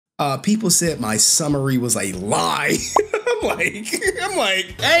People said my summary was a lie. I'm like,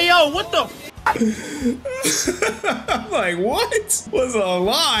 hey yo, what the? I'm like, what was a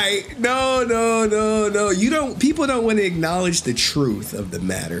lie? No. People don't want to acknowledge the truth of the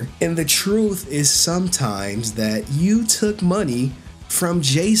matter. And the truth is sometimes that you took money from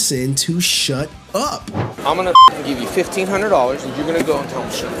Jason to shut up. I'm gonna give you $1,500 and you're gonna go and tell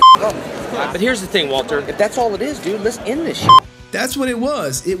him shut up. But here's the thing, Walter, if that's all it is, dude, let's end this shit. That's what it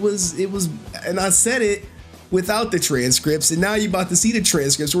was. It was, and I said it without the transcripts, and now you're about to see the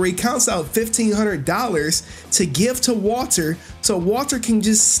transcripts where he counts out $1,500 to give to Walter, so Walter can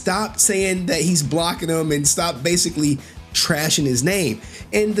just stop saying that he's blocking him and stop basically trashing his name.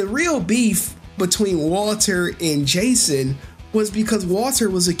 And the real beef between Walter and Jason was because Walter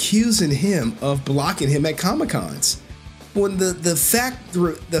was accusing him of blocking him at Comic-Cons. When the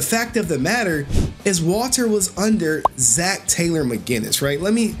fact of the matter is Walter was under Zach Taylor McGinnis, right?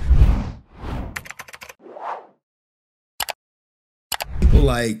 People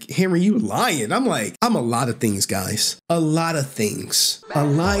like, Henry, you lying. I'm like, I'm a lot of things, guys. A lot of things. A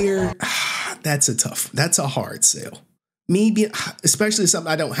liar, that's a hard sell. Me being, especially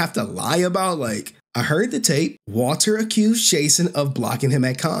something I don't have to lie about, like, I heard the tape. Walter accused Jason of blocking him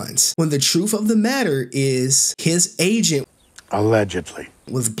at cons, when the truth of the matter is his agent Allegedly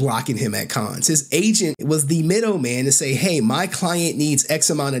was blocking him at cons. His agent was the middleman to say, hey, my client needs X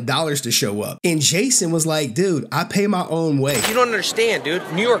amount of dollars to show up. And Jason was like, dude, I pay my own way. You don't understand, dude.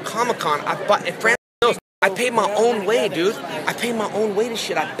 New York Comic Con, I pay my own way, dude. I pay my own way to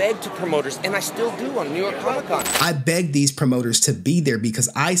shit. I beg to promoters, and I still do on New York Comic Con. I beg these promoters to be there because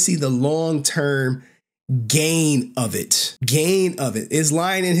I see the long-term gain of it. Is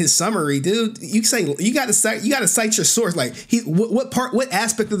lying in his summary, dude. You say you gotta cite your source. Like, what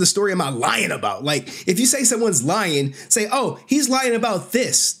aspect of the story am I lying about? Like, if you say someone's lying, say, oh, he's lying about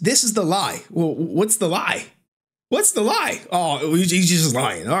this. This is the lie. Well, what's the lie? What's the lie? Oh, he's just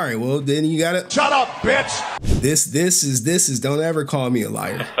lying. All right, well, then you gotta shut up, bitch. This is don't ever call me a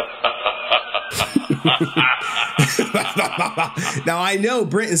liar. Now, I know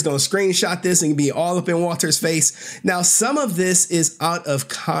Brent is going to screenshot this and be all up in Walter's face. Now, some of this is out of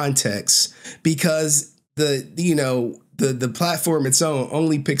context because the platform its own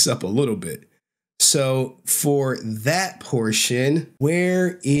only picks up a little bit. So for that portion,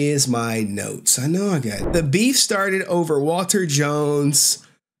 where is my notes? I know I got it. The beef started over Walter Jones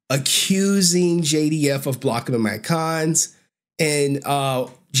accusing JDF of blocking him at cons. And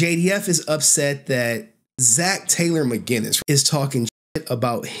JDF is upset that Zach Taylor McGinnis is talking shit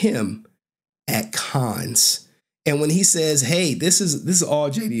about him at cons. And when he says, hey, this is all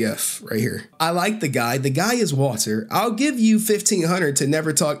JDF right here. I like the guy. The guy is Walter. I'll give you $1,500 to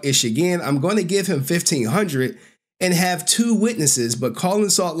never talk ish again. I'm going to give him $1,500 and have 2 witnesses, but calling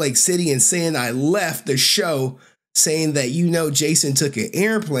Salt Lake City and saying I left the show, saying that, Jason took an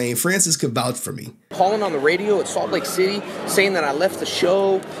airplane, Francis could vouch for me. Calling on the radio at Salt Lake City, saying that I left the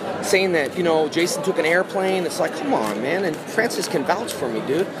show, saying that, Jason took an airplane. It's like, come on, man. And Francis can vouch for me,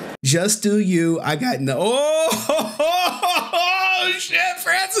 dude. Just do you. I got no. Oh, shit.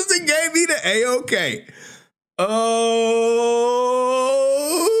 Francis gave me the A-OK. Oh.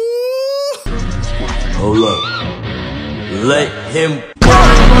 Hold up. Let him.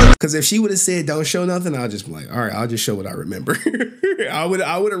 Because if she would have said don't show nothing, I'll just be like, all right, I'll just show what I remember. I would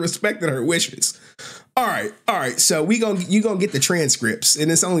have respected her wishes. All right. So you gonna get the transcripts,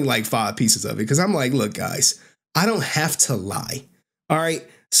 and it's only like 5 pieces of it. Because I'm like, look, guys, I don't have to lie. All right.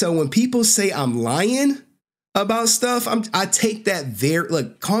 So when people say I'm lying about stuff, I take that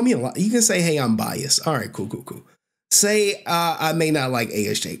look, call me a liar. You can say, hey, I'm biased. All right, cool. Say I may not like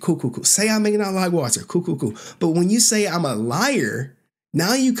ASJ. Cool. Say I may not like Walter. Cool. But when you say I'm a liar,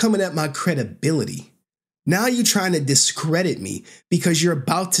 now you coming at my credibility. Now you trying to discredit me because you're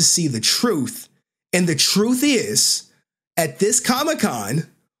about to see the truth. And the truth is, at this Comic-Con,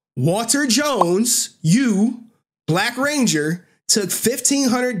 Walter Jones, you, Black Ranger, took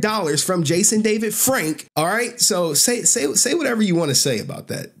 $1,500 from Jason David Frank. All right. So say whatever you want to say about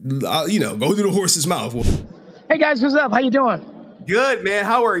that. Go through the horse's mouth. Hey guys, what's up? How you doing? Good, man.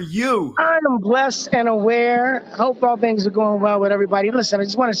 How are you? I am blessed and aware. Hope all things are going well with everybody. Listen, I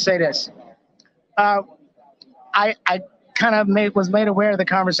just want to say this. I kind of was made aware of the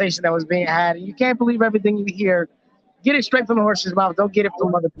conversation that was being had. You can't believe everything you hear. Get it straight from the horse's mouth. Don't get it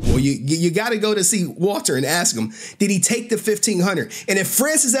from other people. Well, you got to go to see Walter and ask him, did he take the $1,500? And if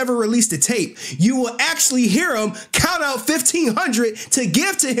Francis ever released the tape, you will actually hear him count out $1,500 to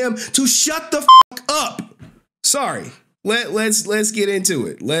give to him to shut the fuck up. Sorry. Let's get into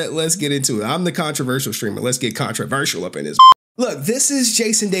it. Let's get into it. I'm the controversial streamer. Let's get controversial up in this. Look, this is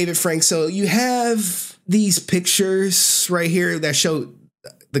Jason David Frank. So you have these pictures right here that show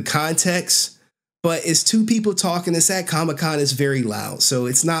the context, but it's two people talking. It's at Comic-Con. It's very loud, so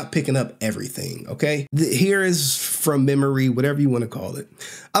it's not picking up everything, okay? Here is from memory, whatever you want to call it.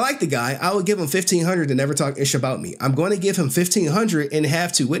 I like the guy. I would give him $1,500 to never talk ish about me. I'm going to give him $1,500 and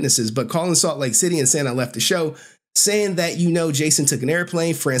have 2 witnesses, but calling Salt Lake City and saying I left the show, saying that, you know, Jason took an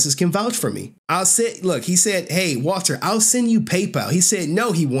airplane, Francis can vouch for me. I'll say, look, he said, hey, Walter, I'll send you PayPal. He said,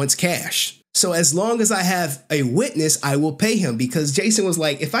 no, he wants cash. So as long as I have a witness, I will pay him, because Jason was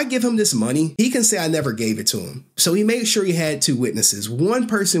like, if I give him this money, he can say I never gave it to him. So he made sure he had 2 witnesses. One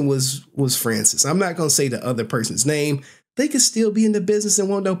person was Francis. I'm not going to say the other person's name. They could still be in the business and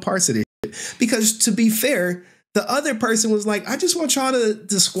want no parts of this shit. Because to be fair, the other person was like, I just want y'all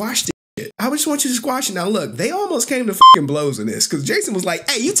to squash this shit. I just want you to squash it. Now look, they almost came to fucking blows in this, because Jason was like,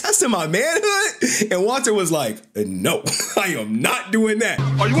 hey, you testing my manhood? And Walter was like, no, I am not doing that.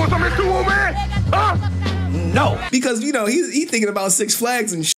 Oh, you want something too, old man? Huh? No. Because, you know, he's thinking about Six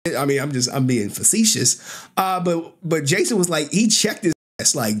Flags and shit. I mean, I'm being facetious. But Jason was like, he checked his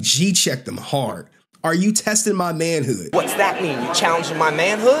ass, like G checked him hard. Are you testing my manhood? What's that mean? You challenging my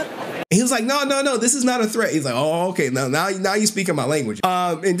manhood? And he was like, no, this is not a threat. He's like, oh, okay, now you speaking my language.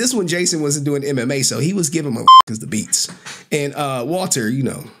 And this one, Jason wasn't doing MMA, so he was giving him because the beats. And Walter, you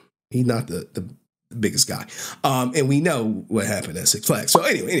know, he's not the biggest guy. And we know what happened at Six Flags. So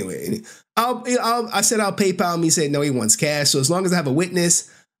anyway, I said I'll PayPal him. He said no, he wants cash. So as long as I have a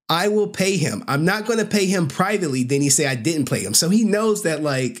witness, I will pay him. I'm not going to pay him privately. Then he say I didn't pay him. So he knows that,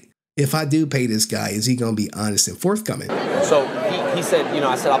 like, if I do pay this guy, is he going to be honest and forthcoming? So he said, you know,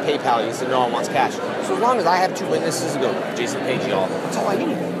 I said I'll PayPal you. He said no, I wants cash. So as long as I have 2 witnesses to go, Jason paid you all. That's all I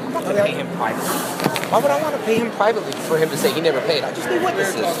need. I'm not going to pay him privately. Why would I want to pay him privately for him to say he never paid? I just need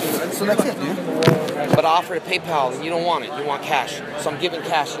witnesses. So that's it, dude. But I offered to PayPal and you don't want it. You want cash. So I'm giving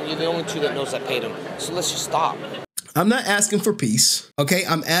cash and you're the only 2 that knows I paid him. So let's just stop. I'm not asking for peace, okay?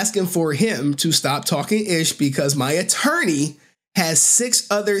 I'm asking for him to stop talking ish, because my attorney has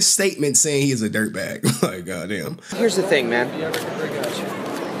 6 other statements saying he is a dirtbag. Like, goddamn. Here's the thing, man.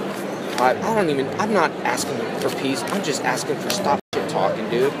 I'm not asking for peace. I'm just asking for stop shit talking,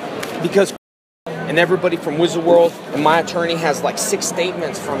 dude. Because and everybody from Wizard World and my attorney has like 6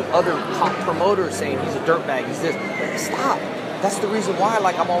 statements from other top promoters saying he's a dirtbag, he's this. Like, stop. That's the reason why,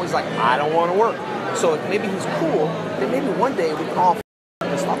 like, I'm always like, I don't want to work. So if maybe he's cool, then maybe one day we can all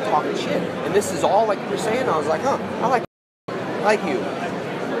stop talking shit. And this is all like you're saying. I was like, I like you.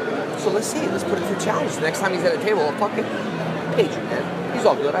 So let's see. Let's put it through challenge. The next time he's at a table, I'll fucking page you, man. He's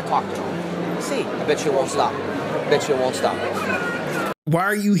all good. I talked to him. Let's see. I bet you it won't stop. Why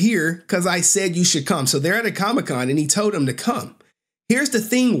are you here? Because I said you should come. So they're at a Comic-Con and he told him to come. Here's the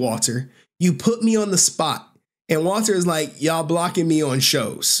thing, Walter. You put me on the spot. And Walter is like, y'all blocking me on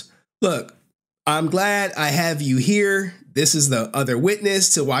shows. Look, I'm glad I have you here. This is the other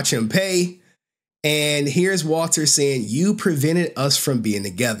witness to watch him pay. And here's Walter saying, you prevented us from being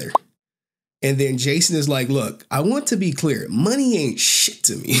together. And then Jason is like, look, I want to be clear. Money ain't shit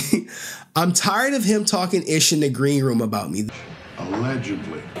to me. I'm tired of him talking ish in the green room about me.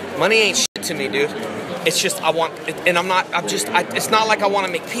 Allegedly. Money ain't shit to me, dude. It's just, it's not like I want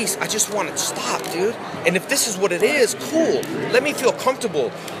to make peace. I just want to stop, dude. And if this is what it is, cool. Let me feel comfortable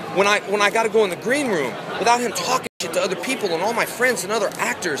when I got to go in the green room without him talking shit to other people and all my friends and other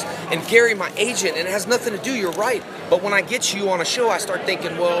actors and Gary, my agent, and it has nothing to do, you're right. But when I get you on a show, I start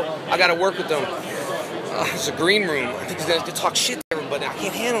thinking, well, I got to work with them. It's a green room. I think he's going to talk shit to everybody. I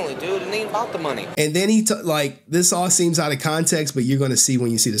can't handle it, dude. It ain't about the money. And then this all seems out of context, but you're going to see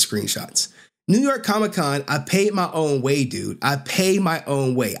when you see the screenshots. New York Comic-Con, I paid my own way, dude. I pay my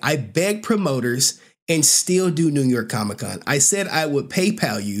own way. I beg promoters and still do New York Comic-Con. I said I would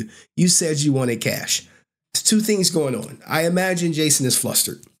PayPal you. You said you wanted cash. There's 2 things going on. I imagine Jason is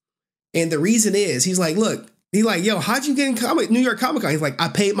flustered. And the reason is, he's like, look, he's like, yo, how'd you get in New York Comic-Con? He's like, I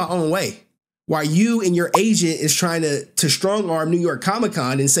paid my own way. While you and your agent is trying to strong arm New York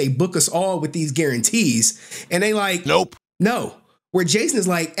Comic-Con and say, book us all with these guarantees. And they like, nope. No. Where Jason is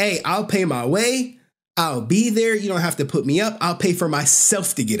like, hey, I'll pay my way. I'll be there. You don't have to put me up. I'll pay for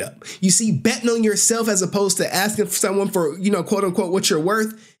myself to get up. You see, betting on yourself as opposed to asking for someone for, you know, quote unquote, what you're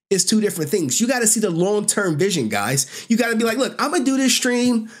worth is 2 different things. You got to see the long-term vision, guys. You got to be like, look, I'm going to do this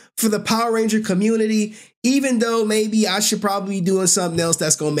stream for the Power Ranger community, even though maybe I should probably be doing something else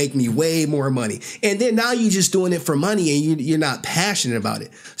that's going to make me way more money. And then now you're just doing it for money and you're not passionate about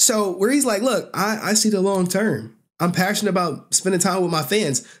it. So where he's like, look, I see the long term. I'm passionate about spending time with my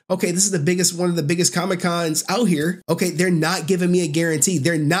fans. Okay, this is one of the biggest Comic-Cons out here. Okay, they're not giving me a guarantee.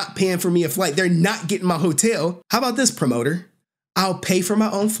 They're not paying for me a flight. They're not getting my hotel. How about this, promoter? I'll pay for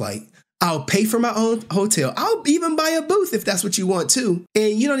my own flight. I'll pay for my own hotel. I'll even buy a booth if that's what you want to.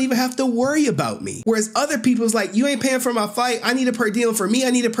 And you don't even have to worry about me. Whereas other people's like, you ain't paying for my flight. I need a per diem for me.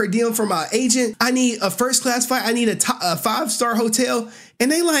 I need a per diem for my agent. I need a first class flight. I need a 5-star hotel.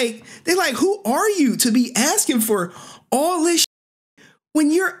 And they like, who are you to be asking for all this shit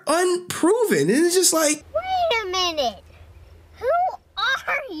when you're unproven? And it's just like, wait a minute. Who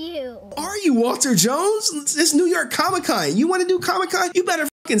are you? Are you Walter Jones? It's New York Comic-Con. You want to do Comic-Con? You better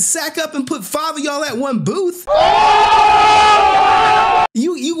fucking sack up and put 5 of y'all at one booth.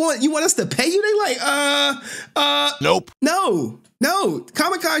 You want us to pay you? They like, Nope. No.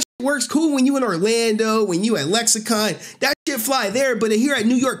 Comic-Con shit works cool when you in Orlando, when you at Lexicon. That shit fly there. But here at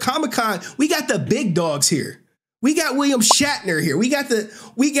New York Comic-Con, we got the big dogs here. We got William Shatner here. We got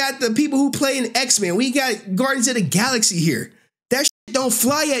the people who play in X-Men. We got Guardians of the Galaxy here. That shit don't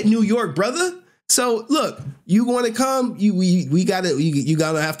fly at New York, brother. So look, you want to come? You gotta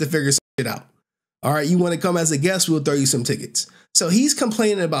have to figure some shit out. All right, you want to come as a guest? We'll throw you some tickets. So he's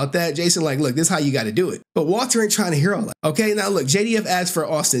complaining about that. Jason like, look, this is how you got to do it. But Walter ain't trying to hear all that. Okay, now look, JDF asks for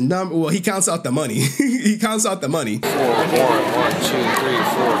Austin number. Well, he counts out the money. He counts out the money. 4 1 1 2 3 4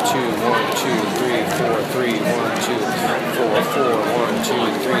 2 1 2 3 4 3 1 2 4 4 1 2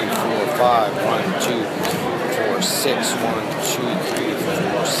 3 4 5 1 2 4 6 1 2 3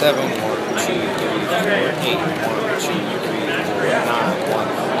 4 7 1 2 3 4 8 1 2 3 4 9 1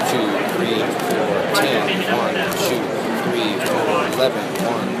 2 3 4 10 1 2 3 4 11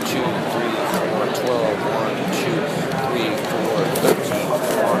 1 2 3 4 12 1 2 3 4 13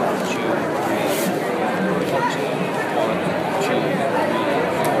 1 2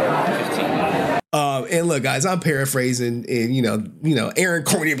 And look, guys, I'm paraphrasing, and you know, Aaron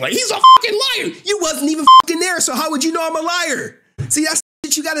Corney like, he's a fucking liar. You wasn't even fucking there, so how would you know I'm a liar? See, that's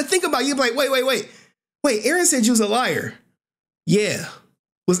shit you got to think about. You're like, wait. Aaron said you was a liar. Yeah.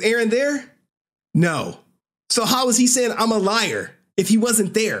 Was Aaron there? No. So how is he saying I'm a liar if he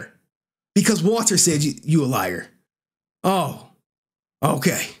wasn't there? Because Walter said you a liar. Oh,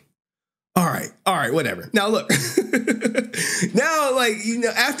 okay. All right, whatever. Now look, now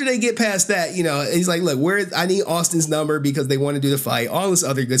after they get past that, he's like, look, I need Austin's number because they want to do the fight, all this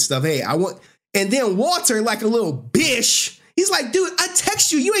other good stuff. Hey, and then Walter, like a little bitch, he's like, dude, I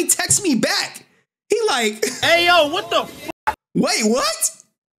text you, you ain't text me back. He like, Hey, yo, what the f? Wait, what?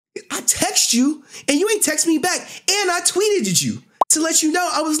 I text you and you ain't text me back, and I tweeted at you to let you know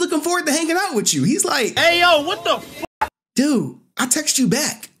I was looking forward to hanging out with you. He's like, Hey, yo, what the f? Dude, I text you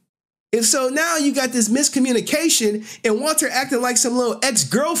back. And so now you got this miscommunication, and Walter acting like some little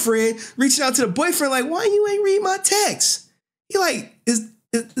ex-girlfriend reaching out to the boyfriend like, why you ain't read my text? He like, is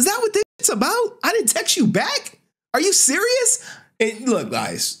that what this shit's about? I didn't text you back? Are you serious? And look,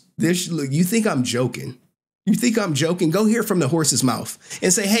 guys, you think I'm joking. You think I'm joking? Go hear from the horse's mouth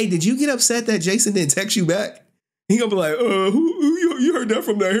and say, hey, did you get upset that Jason didn't text you back? He gonna be like, you heard that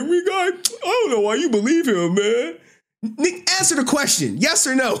from that Henry guy? I don't know why you believe him, man. Answer the question, yes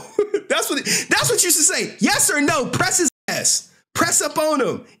or no. That's what you should say. Yes or no. Press his ass. Press up on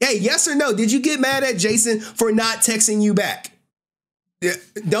him. Hey, yes or no. Did you get mad at Jason for not texting you back? Yeah,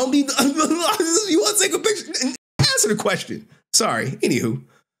 don't be. You want to take a picture? Answer the question. Sorry. Anywho.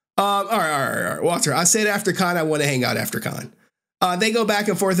 All right. Walter, I said after con, I want to hang out after con. They go back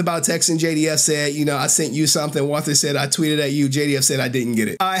and forth about texting. JDF said, I sent you something. Walter said, I tweeted at you. JDF said, I didn't get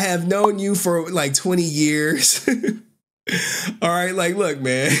it. I have known you for like 20 years. All right, look,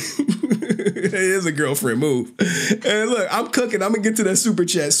 man. It is a girlfriend move. And look, I'm cooking. I'm going to get to that super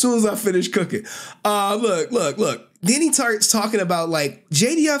chat as soon as I finish cooking. Look. Then he starts talking about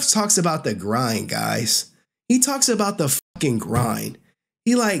JDF talks about the grind, guys. He talks about the fucking grind.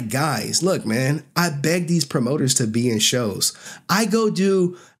 He like, guys, look, man, I beg these promoters to be in shows. I go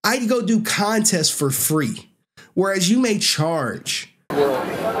do contests for free, whereas you may charge.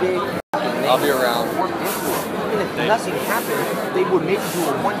 I'll be around. Even if nothing happened, they would maybe do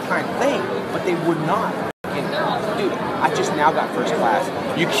a one-time thing, but they would not. And dude, I just now got first class.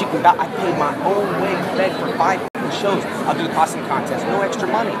 I paid my own way to beg for 5 shows. I'll do the costume contest, no extra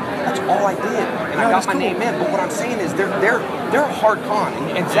money. That's all I did, and I got my name in. But what I'm saying is, they're a hard con,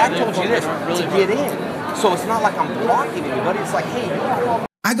 and Zach told you this to get in. So it's not like I'm blocking anybody. It's like, hey,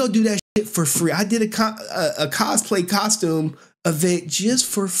 I go do that shit for free. I did a cosplay costume event just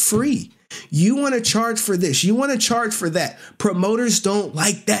for free. You want to charge for this? You want to charge for that? Promoters don't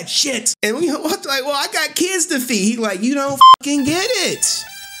like that shit. And we like, well, I got kids to feed. He like, you don't fucking get it.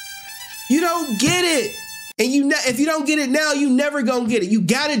 You don't get it. And if you don't get it now, you never gonna get it. You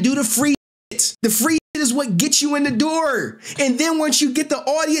gotta do the free shit. The free is what gets you in the door. And then once you get the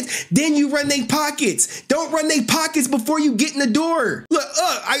audience, then you run their pockets. Don't run their pockets before you get in the door. Look,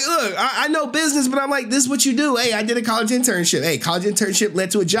 I know business, but I'm like, this is what you do. Hey, I did a college internship. Hey, college internship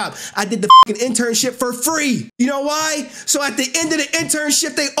led to a job. I did the fucking internship for free. You know why? So at the end of the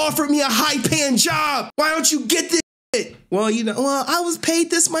internship, they offered me a high-paying job. Why don't you get this? Well, I was paid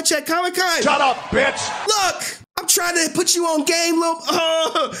this much at Comic-Con. Shut up, bitch! Look! I'm trying to put you on game,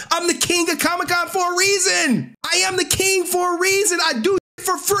 I'm the king of Comic-Con for a reason. I am the king for a reason. I do shit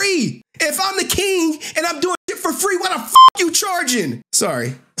for free. If I'm the king and I'm doing shit for free, what the f you charging?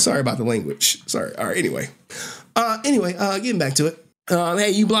 Sorry about the language. Sorry. All right. Anyway, getting back to it.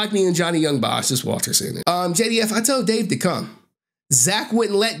 Hey, you blocked me and Johnny Young Boss. Just Walter saying it. JDF, I told Dave to come. Zach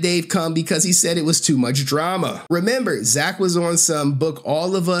wouldn't let Dave come because he said it was too much drama. Remember, Zach was on some book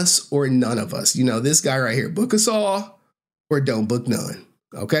all of us or none of us. This guy right here, book us all or don't book none.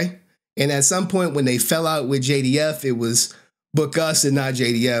 Okay. And at some point when they fell out with JDF, it was book us and not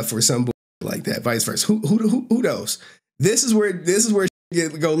JDF or some like that, vice versa. Who knows? This is where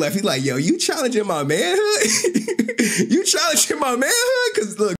shit go left. He's like, yo, you challenging my manhood? You challenging my manhood?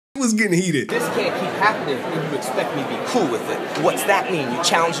 Because look, was getting heated. This can't keep happening and you expect me to be cool with it. What's that mean? You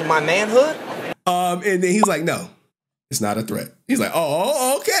challenging my manhood? And then he's like, no, it's not a threat. He's like,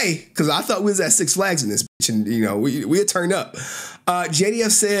 oh, okay. Because I thought we was at Six Flags in this bitch and, we had turned up. JDF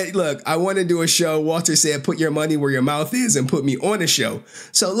said, look, I want to do a show. Walter said, put your money where your mouth is and put me on a show.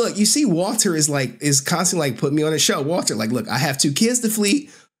 So look, you see Walter is constantly like, put me on a show. Walter, like, look, I have 2 kids to feed,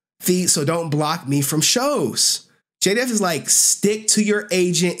 so don't block me from shows. JDF is like, stick to your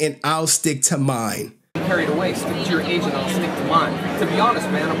agent and I'll stick to mine. Carried away, stick to your agent, I'll stick to mine. To be honest,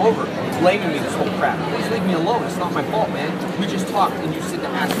 man, I'm over blaming me this whole crap. Please leave me alone. It's not my fault, man. We just talked and you said to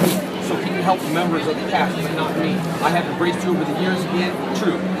ask me. So can you help the members of the cast, but not me? I have embraced you over the years again.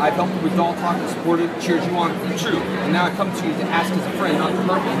 True. I've helped you with doll talk and supported, cheered you on. True. And now I come to you to ask as a friend, not to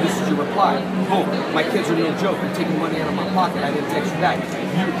hurt me. And this is your reply. Boom. My kids are no joke. You're taking money out of my pocket. I didn't text you back.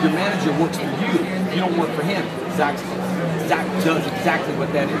 Your manager works for you. You don't work for him. Zach does exactly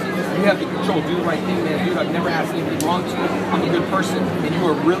what that is. You have the control. Do the right thing, man. Dude, I've never asked anything wrong to you. I'm a good person. And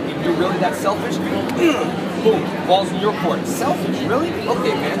you're really that selfish? Boom. Ball's in your court. Selfish? Really?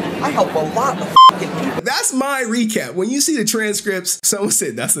 Okay, man. I help a lot of fucking people. That's my recap. When you see the transcripts, someone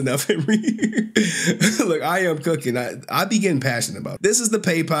said, that's enough, Henry. Look, I am cooking. I be getting passionate about it. This is the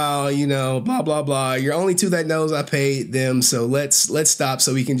PayPal, blah, blah, blah. You're only 2 that knows I paid them. So let's stop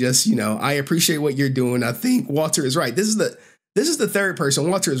so we can just, I appreciate what you're doing. I think Walter is right. This is the third person.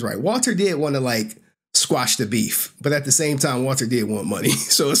 Walter is right. Walter did want to squash the beef, but at the same time, Walter did want money.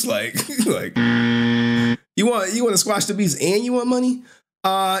 So it's like you want to squash the beef and you want money?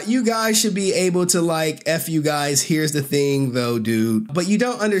 You guys should be able to F you guys. Here's the thing though, dude. But you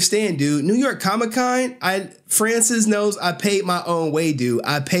don't understand, dude. New York Comic-Con, Francis knows I paid my own way, dude.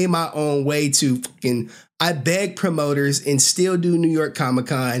 I pay my own way to I beg promoters and still do New York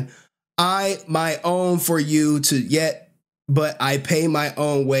Comic-Con. My own for you but I pay my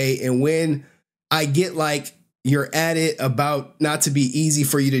own way. And when I get you're at it about not to be easy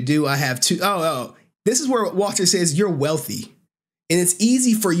for you to do, I have to, this is where Walter says you're wealthy. And it's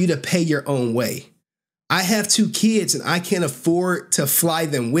easy for you to pay your own way. I have 2 kids and I can't afford to fly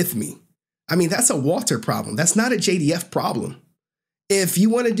them with me. I mean, that's a Walter problem. That's not a JDF problem. If you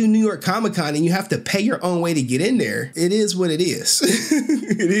want to do New York Comic-Con and you have to pay your own way to get in there, it is what it is.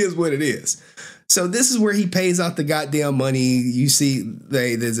 It is what it is. So this is where he pays out the goddamn money. You see,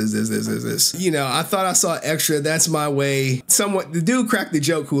 this. I thought I saw extra. That's my way. The dude cracked the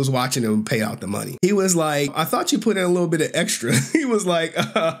joke who was watching him pay out the money. He was like, I thought you put in a little bit of extra. He was like,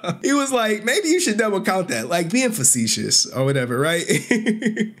 maybe you should double count that. Being facetious or whatever, right?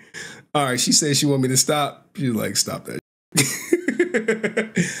 All right, she said she want me to stop. She's like, stop that.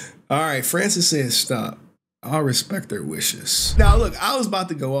 All right, Francis says stop. I'll respect their wishes. Now, look, I was about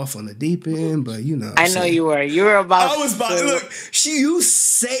to go off on the deep end, but I know you were. You were about. I was about to look. You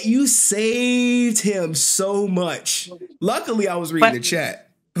saved him so much. Luckily, I was reading the chat.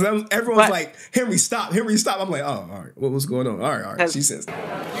 Everyone's like, Henry, stop. Henry, stop. I'm like, oh, all right. What was going on? All right. She says. You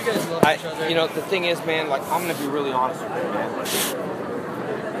guys love each other. The thing is, man, I'm going to be really honest with you, man.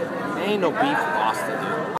 There ain't no beef in Boston, dude.